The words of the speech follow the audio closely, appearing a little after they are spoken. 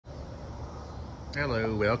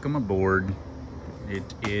Hello, welcome aboard. It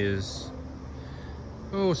is,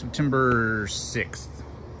 September 6th,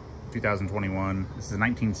 2021. This is a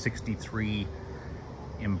 1963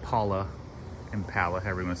 Impala,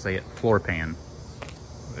 however you want to say it, floor pan.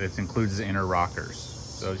 It includes the inner rockers.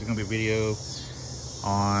 So there's going to be a video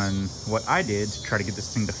on what I did to try to get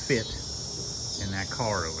this thing to fit in that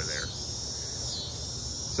car over there.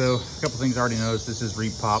 So a couple things I already noticed. This is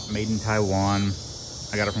repop, made in Taiwan.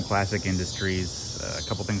 I got it from Classic Industries. A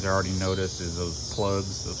couple things I already noticed is those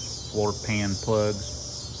plugs, those floor pan plugs.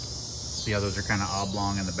 See how those are kind of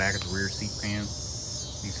oblong in the back of the rear seat pan?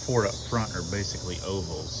 These four up front are basically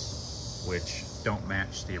ovals, which don't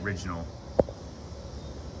match the original,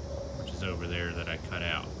 which is over there that I cut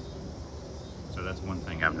out. So that's one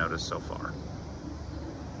thing I've noticed so far.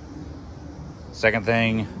 Second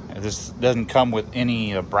thing, this doesn't come with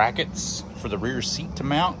any brackets for the rear seat to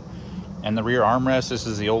mount. And the rear armrest, this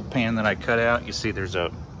is the old pan that I cut out. You see there's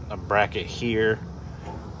a bracket here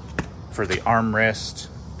for the armrest.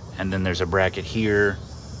 And then there's a bracket here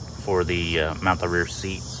for the mount the rear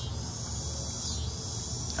seat.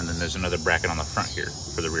 And then there's another bracket on the front here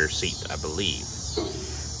for the rear seat, I believe.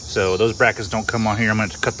 So those brackets don't come on here. I'm going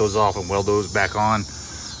to cut those off and weld those back on.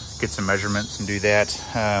 Get some measurements and do that.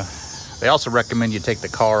 They also recommend you take the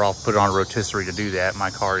car off, put it on a rotisserie to do that.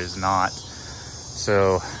 My car is not.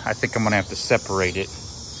 So I think I'm gonna have to separate it,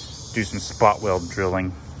 do some spot weld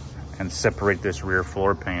drilling and separate this rear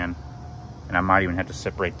floor pan. And I might even have to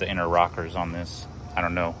separate the inner rockers on this. I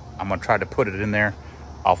don't know. I'm gonna try to put it in there,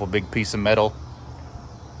 awful big piece of metal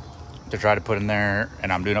to try to put in there.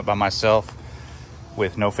 And I'm doing it by myself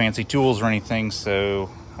with no fancy tools or anything. So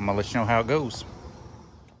I'm gonna let you know how it goes.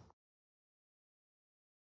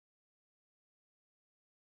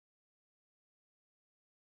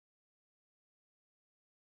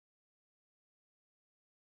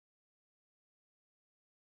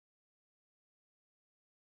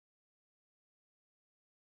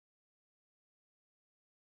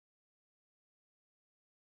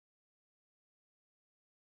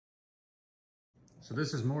 So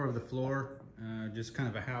this is more of the floor, just kind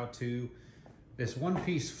of a how-to. This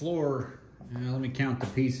one-piece floor, let me count the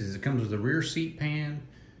pieces. It comes with a rear seat pan,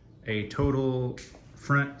 a total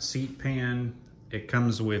front seat pan. It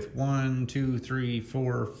comes with 1, 2, 3,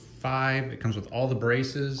 4, 5. It comes with all the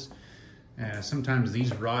braces. Sometimes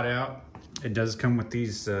these rot out. It does come with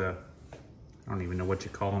these, I don't even know what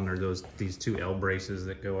you call them. They're these two L braces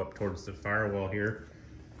that go up towards the firewall here.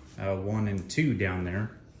 1 and 2 down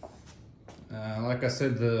there. Like I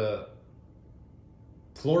said, the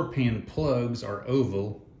floor pan plugs are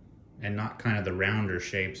oval and not kind of the rounder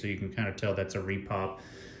shape, so you can kind of tell that's a repop.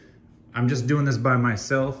 I'm just doing this by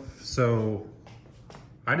myself, so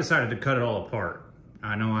I decided to cut it all apart.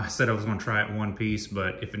 I know I said I was going to try it in one piece,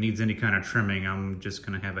 but if it needs any kind of trimming, I'm just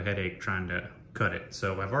going to have a headache trying to cut it.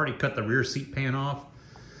 So I've already cut the rear seat pan off.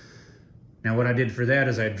 Now what I did for that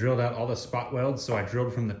is I drilled out all the spot welds, so I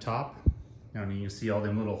drilled from the top. I mean, you see all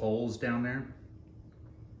them little holes down there?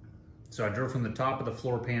 So I drilled from the top of the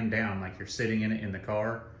floor pan down like you're sitting in it in the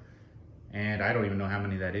car. And I don't even know how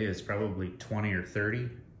many that is, probably 20 or 30.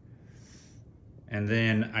 And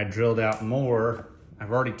then I drilled out more.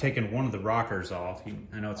 I've already taken one of the rockers off.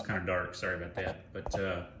 I know it's kind of dark, sorry about that.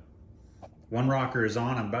 But one rocker is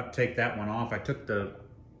on, I'm about to take that one off. I took the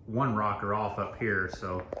one rocker off up here,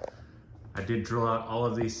 so I did drill out all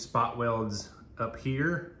of these spot welds up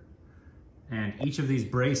here. And each of these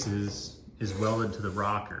braces is welded to the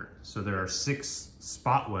rocker. So there are 6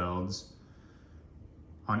 spot welds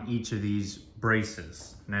on each of these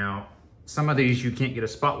braces. Now, some of these you can't get a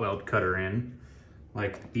spot weld cutter in,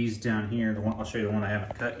 like these down here. I'll show you the one I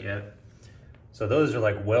haven't cut yet. So those are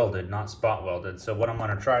like welded, not spot welded. So what I'm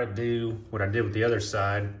gonna try to do, what I did with the other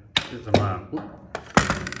side, is I'm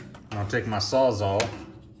gonna take my Sawzall.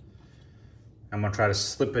 I'm gonna try to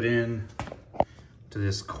slip it in to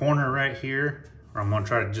this corner right here, or I'm gonna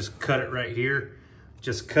try to just cut it right here.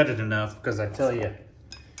 Just cut it enough, because I tell you,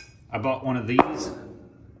 I bought one of these.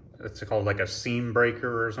 It's called like a seam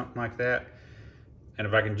breaker or something like that. And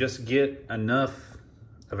if I can just get enough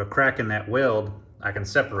of a crack in that weld, I can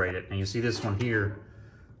separate it. And you see this one here,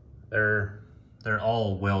 they're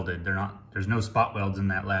all welded. There's no spot welds in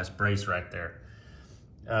that last brace right there.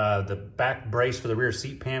 The back brace for the rear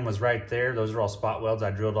seat pan was right there. Those are all spot welds.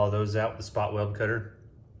 I drilled all those out with the spot weld cutter.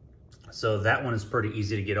 So that one is pretty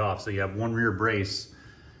easy to get off. So you have one rear brace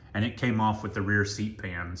and it came off with the rear seat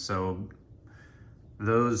pan. So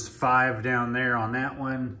those 5 down there on that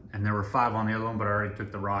one, and there were 5 on the other one, but I already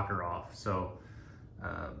took the rocker off. So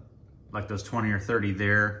like those 20 or 30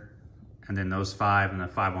 there, and then those 5 and the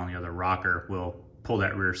 5 on the other rocker will pull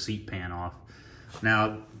that rear seat pan off.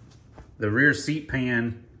 Now, the rear seat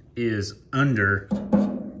pan is under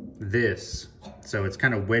this. So it's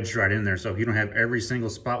kind of wedged right in there. So if you don't have every single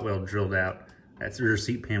spot weld drilled out, that rear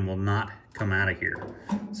seat pan will not come out of here.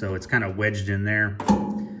 So it's kind of wedged in there.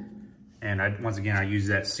 And once again, I use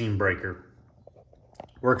that seam breaker.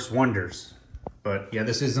 Works wonders. But yeah,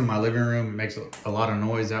 this is in my living room. It makes a lot of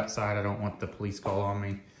noise outside. I don't want the police call on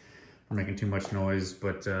me for making too much noise.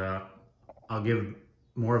 But I'll give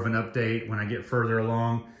more of an update when I get further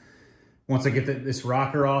along. Once I get this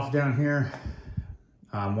rocker off down here,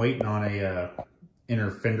 I'm waiting on a inner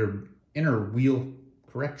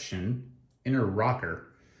rocker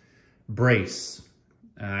brace.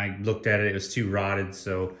 I looked at it, it was too rotted,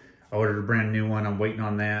 so I ordered a brand new one. I'm waiting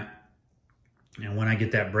on that. And when I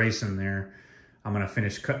get that brace in there, I'm gonna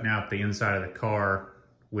finish cutting out the inside of the car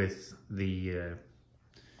with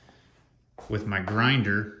my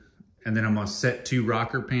grinder, and then I'm gonna set 2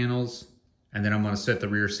 rocker panels, and then I'm gonna set the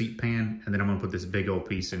rear seat pan, and then I'm gonna put this big old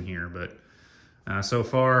piece in here. But so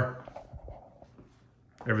far,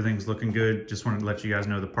 everything's looking good. Just wanted to let you guys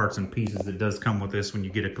know the parts and pieces that does come with this when you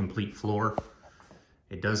get a complete floor.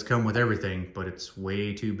 It does come with everything, but it's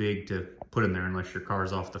way too big to put in there unless your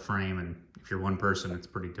car's off the frame. And if you're one person, it's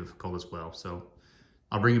pretty difficult as well. So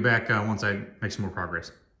I'll bring you back once I make some more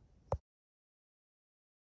progress.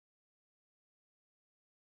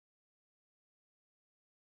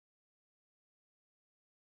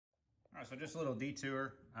 All right, so just a little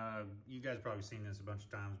detour. You guys have probably seen this a bunch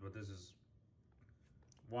of times, but this is,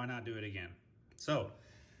 why not do it again? So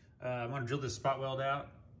I'm gonna drill this spot weld out.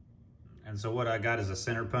 And so what I got is a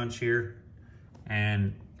center punch here.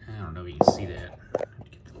 And I don't know if you can see that. I have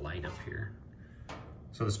to get the light up here.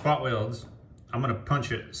 So the spot welds, I'm gonna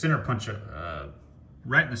center punch it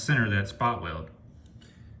right in the center of that spot weld.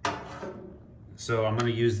 So I'm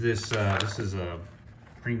gonna use this, this is a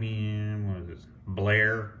premium, what is this?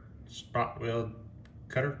 Blair spot weld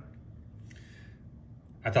cutter.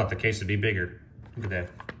 I thought the case would be bigger. Look at that,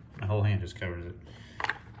 my whole hand just covers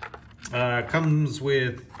it. Comes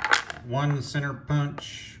with 1 center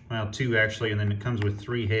punch, well 2 actually, and then it comes with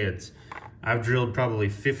 3 heads. I've drilled probably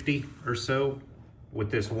 50 or so with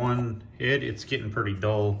this one head. It's getting pretty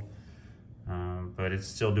dull, but it's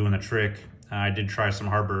still doing the trick. I did try some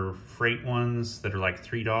Harbor Freight ones that are like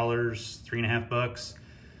 $3, $3.50.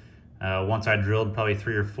 Once I drilled probably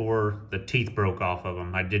 3 or 4, the teeth broke off of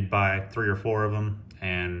them. I did buy 3 or 4 of them,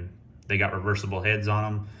 and they got reversible heads on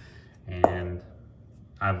them, and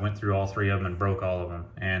I went through all 3 of them and broke all of them.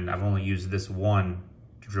 And I've only used this one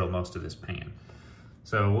to drill most of this pan.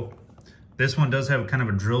 So this one does have kind of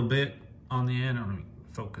a drill bit on the end. I don't know,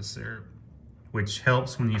 focus there, which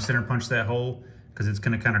helps when you center punch that hole, because it's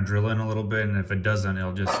gonna kind of drill in a little bit. And if it doesn't,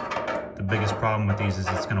 it'll just, the biggest problem with these is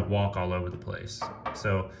it's gonna walk all over the place.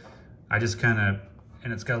 So I just kind of,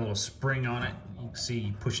 and it's got a little spring on it. You can see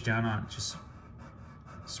you push down on it, just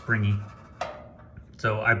springy.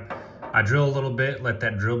 So I drill a little bit, let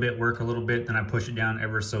that drill bit work a little bit, then I push it down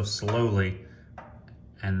ever so slowly,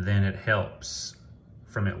 and then it helps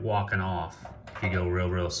from it walking off if you go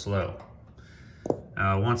real slow.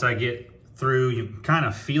 Once I get through, you can kind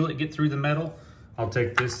of feel it get through the metal. I'll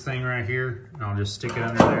take this thing right here and I'll just stick it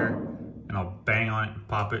under there and I'll bang on it and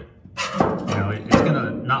pop it. You know, it's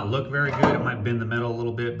gonna not look very good. It might bend the metal a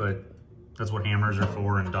little bit, but that's what hammers are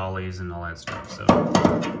for, and dollies and all that stuff. So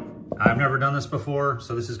I've never done this before,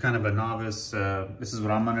 so this is kind of a novice. This is what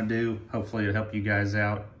I'm gonna do. Hopefully it'll help you guys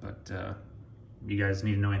out, but if you guys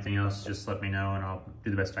need to know anything else, just let me know and I'll do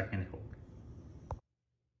the best I can to help.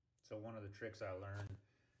 So one of the tricks I learned,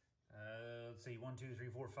 let's see, 1, 2, 3,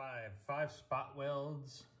 4, 5 spot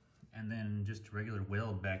welds, and then just a regular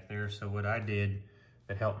weld back there. So what I did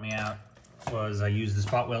that helped me out was I used the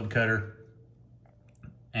spot weld cutter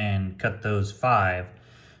and cut those 5,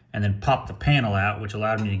 and then popped the panel out, which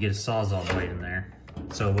allowed me to get a Sawzall blade in there.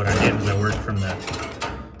 So what I did was I worked from the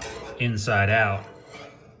inside out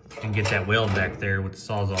and get that weld back there with the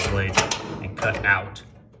Sawzall blade and cut out.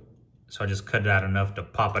 So I just cut it out enough to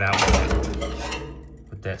pop it out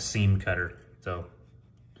with that seam cutter. So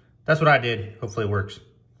that's what I did. Hopefully it works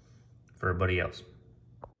for everybody else.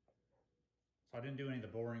 So I didn't do any of the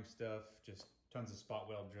boring stuff, just tons of spot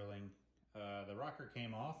weld drilling. The rocker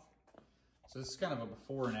came off. So this is kind of a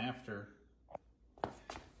before and after.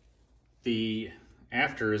 The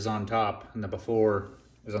after is on top and the before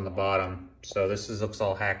is on the bottom. So this looks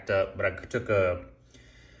all hacked up, but I took a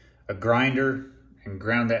grinder and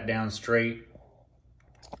ground that down straight.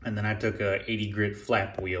 And then I took a 80 grit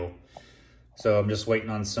flap wheel. So I'm just waiting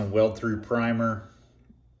on some weld through primer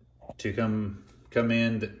to come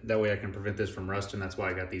in. That way I can prevent this from rusting. That's why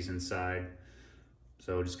I got these inside.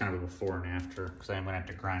 So just kind of a before and after, because I'm gonna have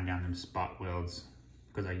to grind down them spot welds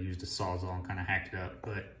because I used a Sawzall and kind of hacked it up,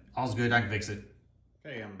 but all's good, I can fix it.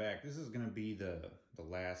 Okay, I'm back. This is gonna be the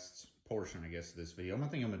last portion, I guess, of this video. I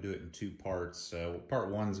think I'm gonna do it in 2 parts. Part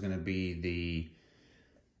 1 is gonna be the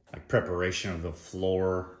preparation of the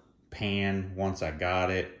floor pan once I got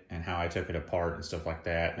it and how I took it apart and stuff like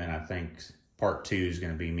that. And then I think part 2 is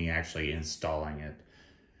gonna be me actually installing it,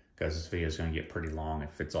 because this video is gonna get pretty long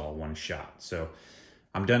if it's all one shot. So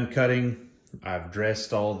I'm done cutting. I've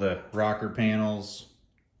dressed all the rocker panels,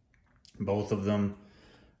 both of them.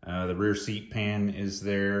 The rear seat pan is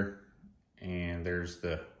there, and there's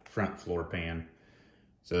the front floor pan.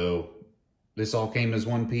 So this all came as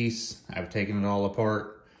one piece. I've taken it all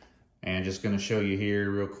apart, and just gonna show you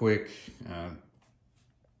here real quick.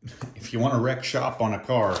 If you want to wreck shop on a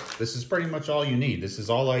car, this is pretty much all you need. This is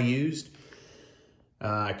all I used.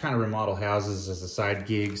 I kind of remodel houses as a side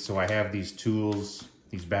gig, so I have these tools,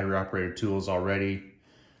 these battery operated tools already.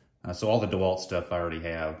 So all the DeWalt stuff I already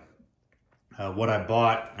have. What I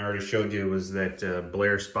bought, I already showed you, was that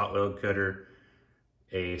Blair spot weld cutter,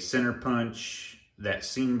 a center punch, that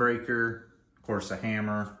seam breaker, of course a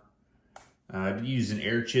hammer. I used an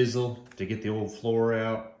air chisel to get the old floor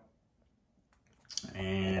out,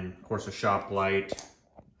 and of course a shop light.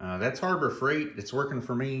 That's Harbor Freight, it's working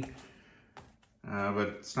for me,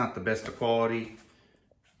 but it's not the best of quality.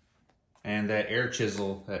 And that air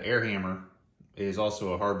chisel, that air hammer, is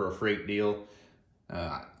also a Harbor Freight deal.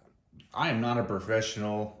 I am not a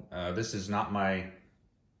professional. This is not my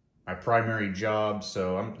primary job,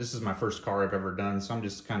 so this is my first car I've ever done, so I'm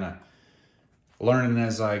just kind of learning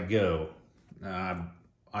as I go.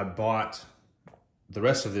 I bought the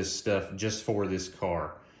rest of this stuff just for this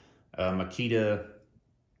car. Makita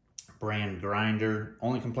brand grinder.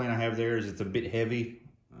 Only complaint I have there is it's a bit heavy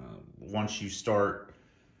once you start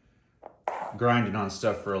grinding on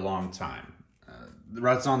stuff for a long time.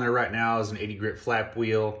 What's on there right now is an 80 grit flap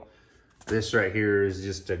wheel. This right here is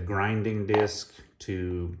just a grinding disc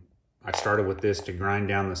I started with this to grind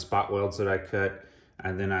down the spot welds that I cut,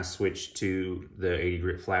 and then I switched to the 80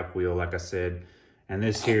 grit flap wheel, like I said. And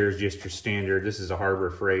this here is just your standard. This is a Harbor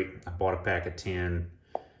Freight. I bought a pack of 10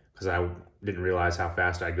 because I didn't realize how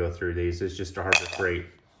fast I'd go through these. It's just a Harbor Freight,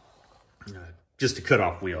 just a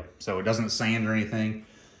cutoff wheel. So it doesn't sand or anything,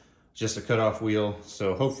 just a cutoff wheel.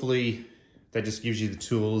 So hopefully that just gives you the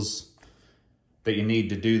tools that you need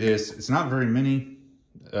to do this. It's not very many.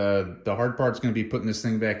 The hard part's gonna be putting this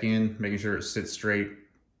thing back in, making sure it sits straight.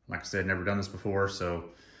 Like I said, never done this before, so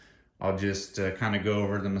I'll just kind of go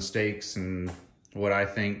over the mistakes and what I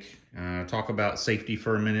think. Talk about safety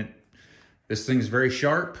for a minute. This thing's very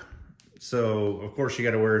sharp, so of course you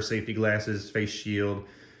gotta wear safety glasses, face shield.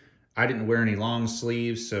 I didn't wear any long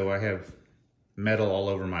sleeves, so I have metal all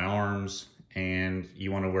over my arms, and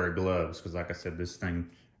you wanna wear gloves, because like I said, this thing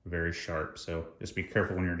very sharp. So just be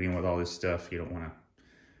careful when you're dealing with all this stuff. You don't wanna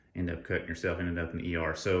end up cutting yourself and end up in the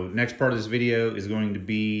ER. So next part of this video is going to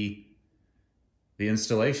be the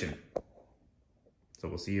installation. So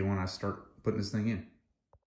we'll see you when I start putting this thing in.